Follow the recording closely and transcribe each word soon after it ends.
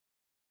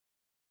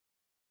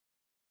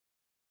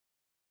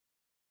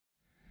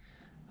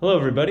Hello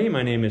everybody,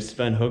 my name is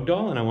Sven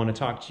Hugdahl and I want to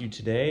talk to you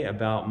today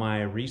about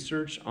my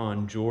research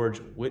on George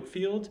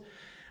Whitefield.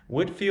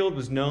 Whitefield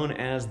was known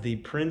as the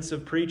Prince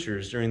of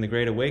Preachers during the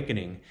Great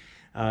Awakening.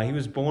 He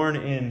was born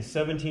in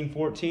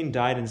 1714,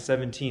 died in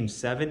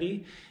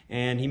 1770,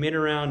 and he made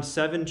around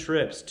 7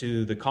 trips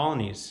to the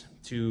colonies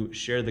to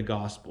share the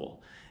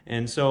gospel.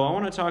 And so I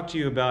want to talk to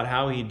you about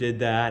how he did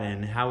that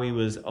and how he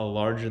was a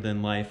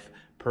larger-than-life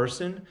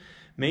person.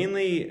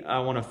 Mainly, I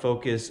want to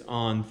focus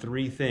on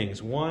 3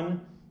 things.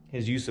 1,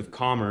 his use of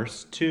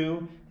commerce.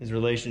 2, his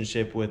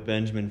relationship with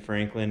Benjamin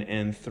Franklin.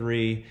 And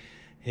 3,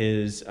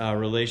 his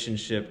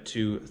relationship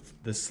to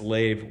the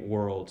slave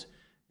world.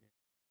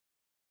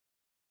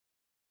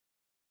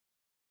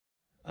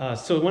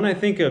 So when I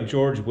think of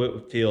George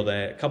Whitefield,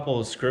 a couple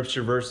of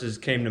scripture verses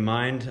came to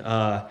mind.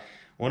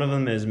 One of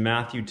them is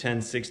Matthew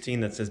 10:16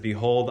 that says,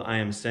 "Behold, I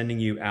am sending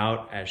you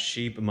out as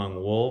sheep among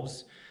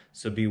wolves,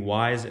 so be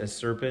wise as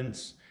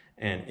serpents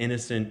and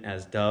innocent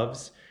as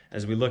doves."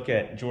 As we look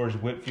at George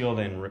Whitefield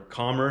and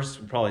commerce,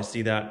 we'll probably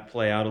see that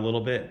play out a little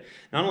bit.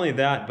 Not only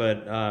that,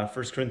 but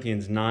 1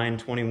 Corinthians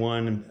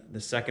 9:21, the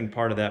second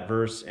part of that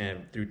verse,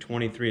 and through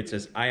 23, it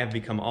says, "I have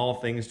become all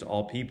things to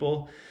all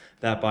people,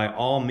 that by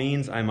all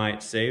means I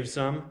might save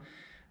some.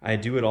 I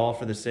do it all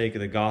for the sake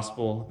of the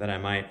gospel, that I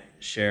might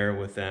share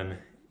with them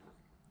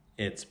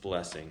its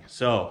blessing."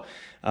 So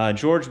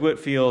George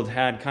Whitefield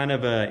had kind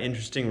of an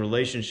interesting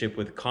relationship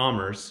with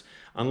commerce.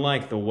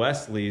 Unlike the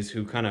Wesleys,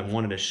 who kind of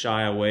wanted to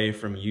shy away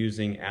from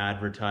using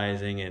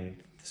advertising and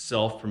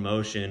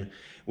self-promotion,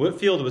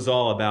 Whitefield was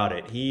all about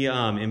it. He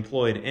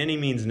employed any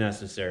means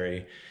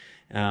necessary,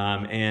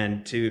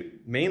 and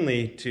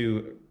mainly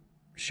to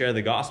share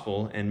the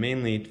gospel, and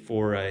mainly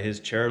for his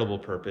charitable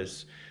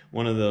purpose.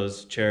 One of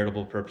those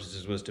charitable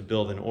purposes was to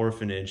build an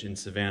orphanage in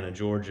Savannah,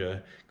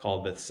 Georgia,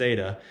 called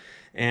Bethsaida.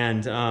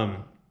 And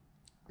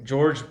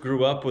George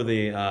grew up with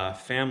a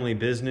family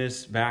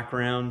business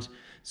background,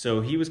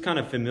 so he was kind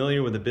of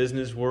familiar with the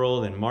business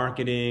world and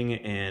marketing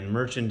and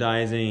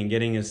merchandising and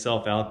getting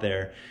himself out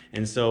there.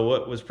 And so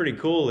what was pretty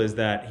cool is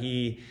that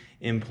he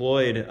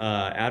employed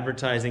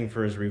advertising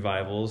for his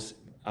revivals,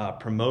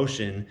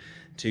 promotion,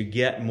 to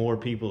get more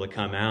people to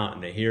come out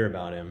and to hear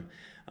about him.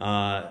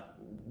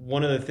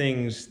 One of the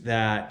things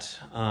that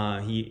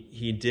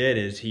he did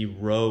is he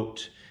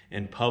wrote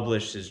and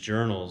published his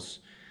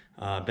journals.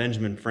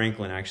 Benjamin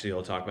Franklin, actually,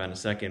 I'll talk about in a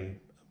second,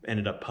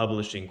 ended up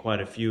publishing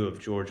quite a few of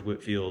George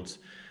Whitefield's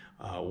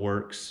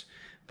works.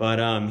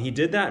 But he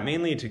did that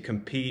mainly to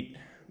compete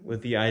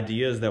with the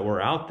ideas that were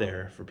out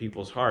there for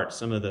people's hearts,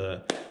 some of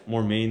the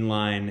more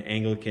mainline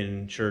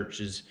Anglican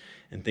churches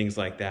and things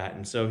like that.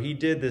 And so he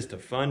did this to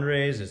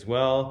fundraise as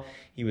well.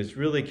 He was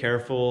really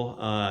careful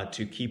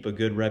to keep a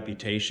good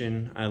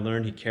reputation. I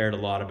learned he cared a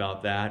lot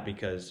about that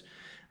because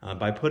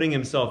by putting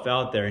himself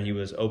out there, he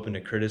was open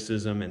to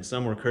criticism, and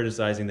some were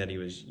criticizing that he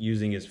was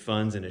using his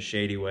funds in a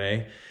shady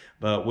way.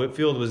 But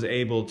Whitefield was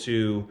able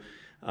to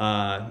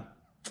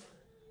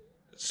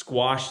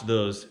squash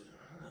those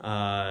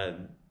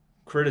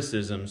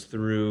criticisms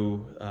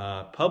through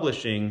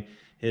publishing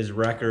his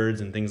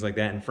records and things like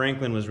that. And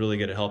Franklin was really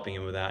good at helping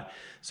him with that.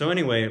 So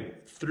anyway,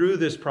 through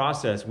this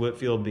process,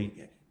 Whitefield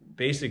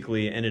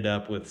basically ended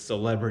up with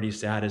celebrity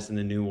status in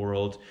the New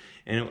World,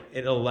 and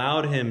it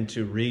allowed him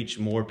to reach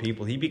more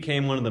people. He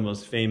became one of the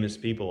most famous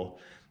people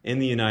in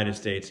the United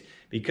States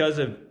because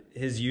of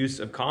his use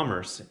of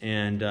commerce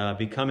and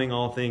becoming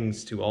all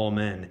things to all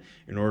men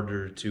in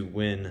order to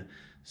win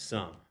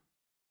some.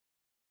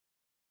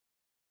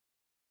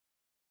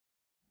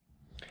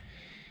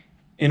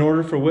 In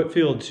order for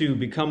Whitefield to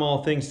become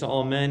all things to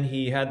all men,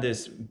 he had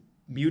this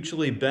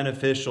mutually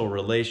beneficial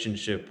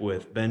relationship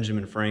with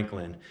Benjamin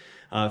Franklin.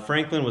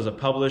 Franklin was a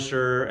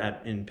publisher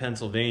in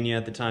Pennsylvania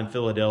at the time,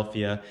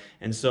 Philadelphia,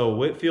 and so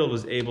Whitefield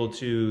was able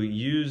to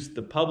use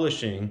the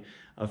publishing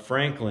of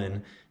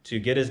Franklin to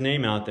get his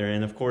name out there.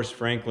 And of course,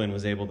 Franklin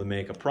was able to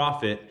make a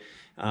profit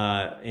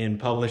in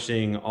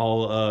publishing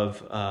all of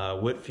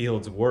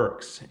Whitefield's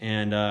works.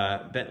 And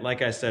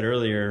like I said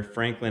earlier,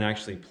 Franklin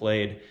actually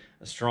played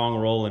a strong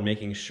role in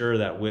making sure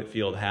that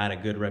Whitefield had a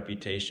good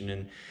reputation.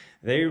 And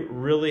they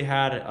really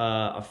had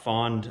a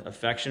fond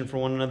affection for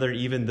one another,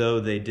 even though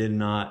they did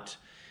not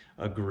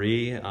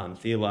agree on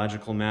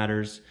theological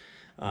matters.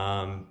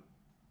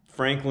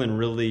 Franklin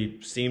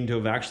really seemed to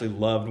have actually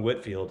loved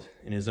Whitefield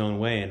in his own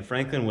way, and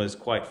Franklin was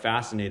quite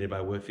fascinated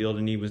by Whitefield,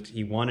 and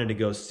he wanted to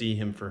go see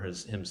him for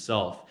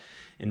himself.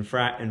 In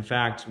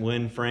fact,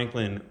 when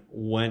Franklin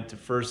went to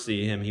first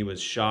see him, he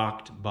was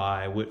shocked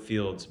by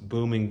Whitefield's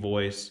booming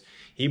voice.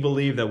 He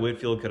believed that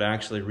Whitefield could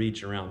actually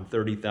reach around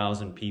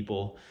 30,000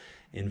 people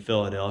in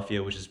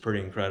Philadelphia, which is pretty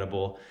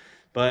incredible.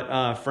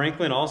 But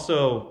Franklin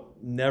also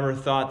never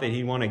thought that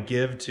he'd want to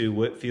give to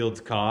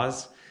Whitefield's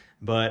cause.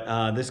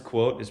 But this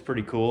quote is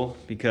pretty cool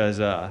because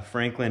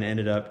Franklin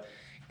ended up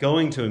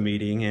going to a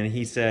meeting, and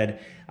he said,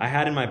 "I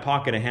had in my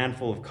pocket a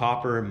handful of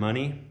copper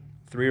money,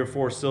 3 or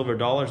 4 silver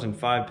dollars, and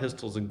 5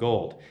 pistols of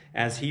gold.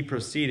 As he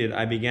proceeded,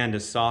 I began to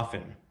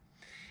soften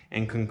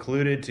and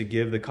concluded to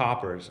give the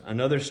coppers.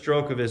 Another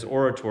stroke of his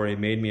oratory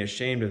made me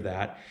ashamed of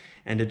that,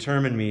 and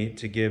determined me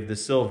to give the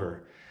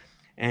silver.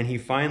 And he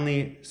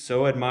finished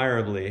so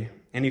admirably,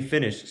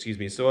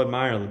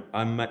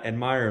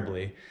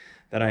 admirably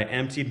that I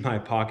emptied my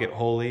pocket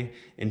wholly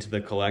into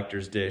the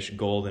collector's dish,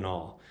 gold and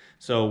all.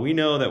 So we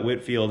know that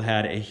Whitefield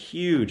had a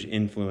huge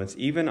influence,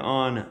 even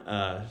on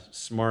a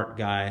smart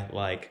guy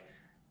like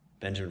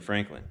Benjamin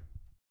Franklin.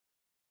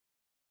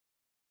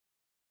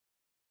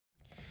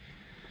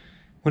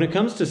 When it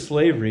comes to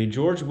slavery,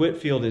 George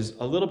Whitefield is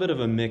a little bit of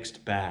a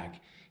mixed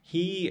bag.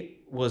 He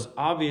was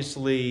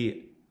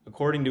obviously,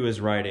 according to his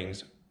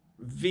writings,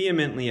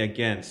 vehemently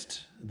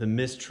against the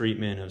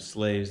mistreatment of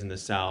slaves in the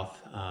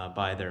South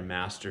by their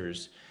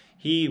masters.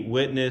 He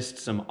witnessed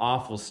some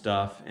awful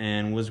stuff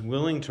and was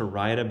willing to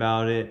write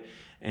about it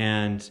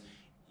and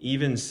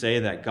even say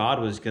that God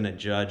was going to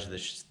judge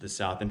the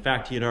South. In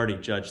fact, he had already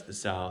judged the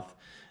South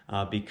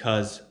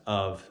because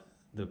of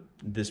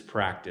this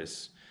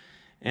practice.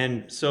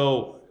 And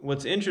so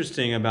what's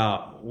interesting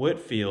about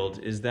Whitefield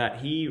is that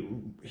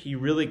he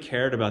really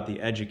cared about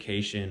the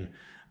education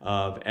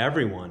of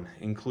everyone,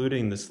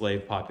 including the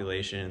slave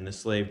population and the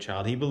slave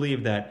child. He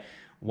believed that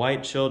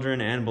white children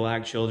and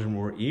black children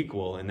were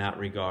equal in that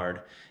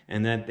regard,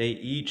 and that they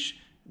each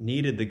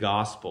needed the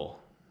gospel.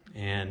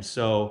 And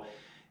so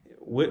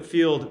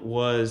Whitefield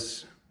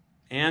was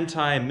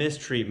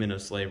anti-mistreatment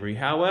of slavery.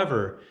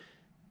 However,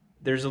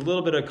 there's a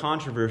little bit of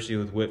controversy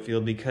with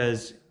Whitefield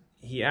because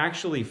he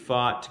actually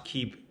fought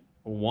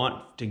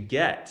to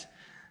get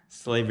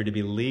slavery to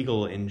be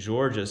legal in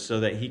Georgia so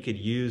that he could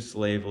use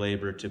slave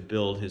labor to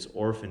build his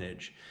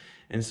orphanage.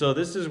 And so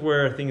this is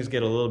where things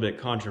get a little bit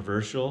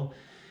controversial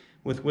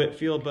with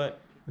Whitefield. But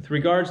with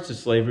regards to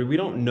slavery, we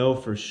don't know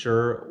for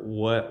sure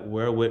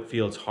where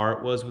Whitefield's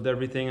heart was with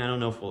everything. I don't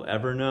know if we'll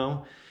ever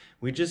know.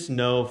 We just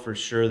know for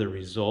sure the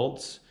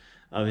results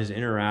of his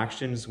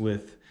interactions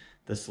with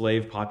the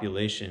slave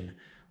population.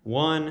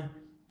 One,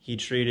 he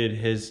treated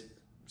his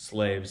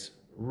slaves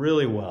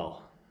really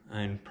well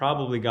and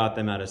probably got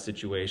them out of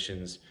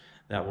situations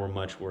that were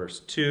much worse.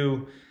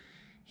 Two,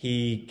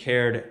 he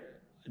cared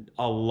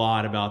a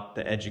lot about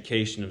the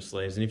education of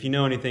slaves. And if you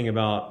know anything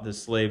about the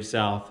slave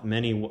South,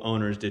 many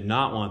owners did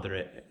not want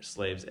their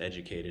slaves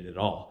educated at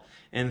all.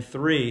 And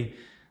three,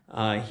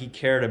 he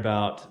cared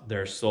about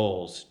their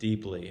souls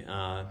deeply,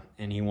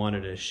 and he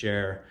wanted to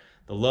share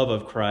the love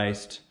of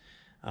Christ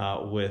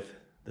with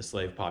the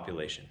slave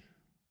population.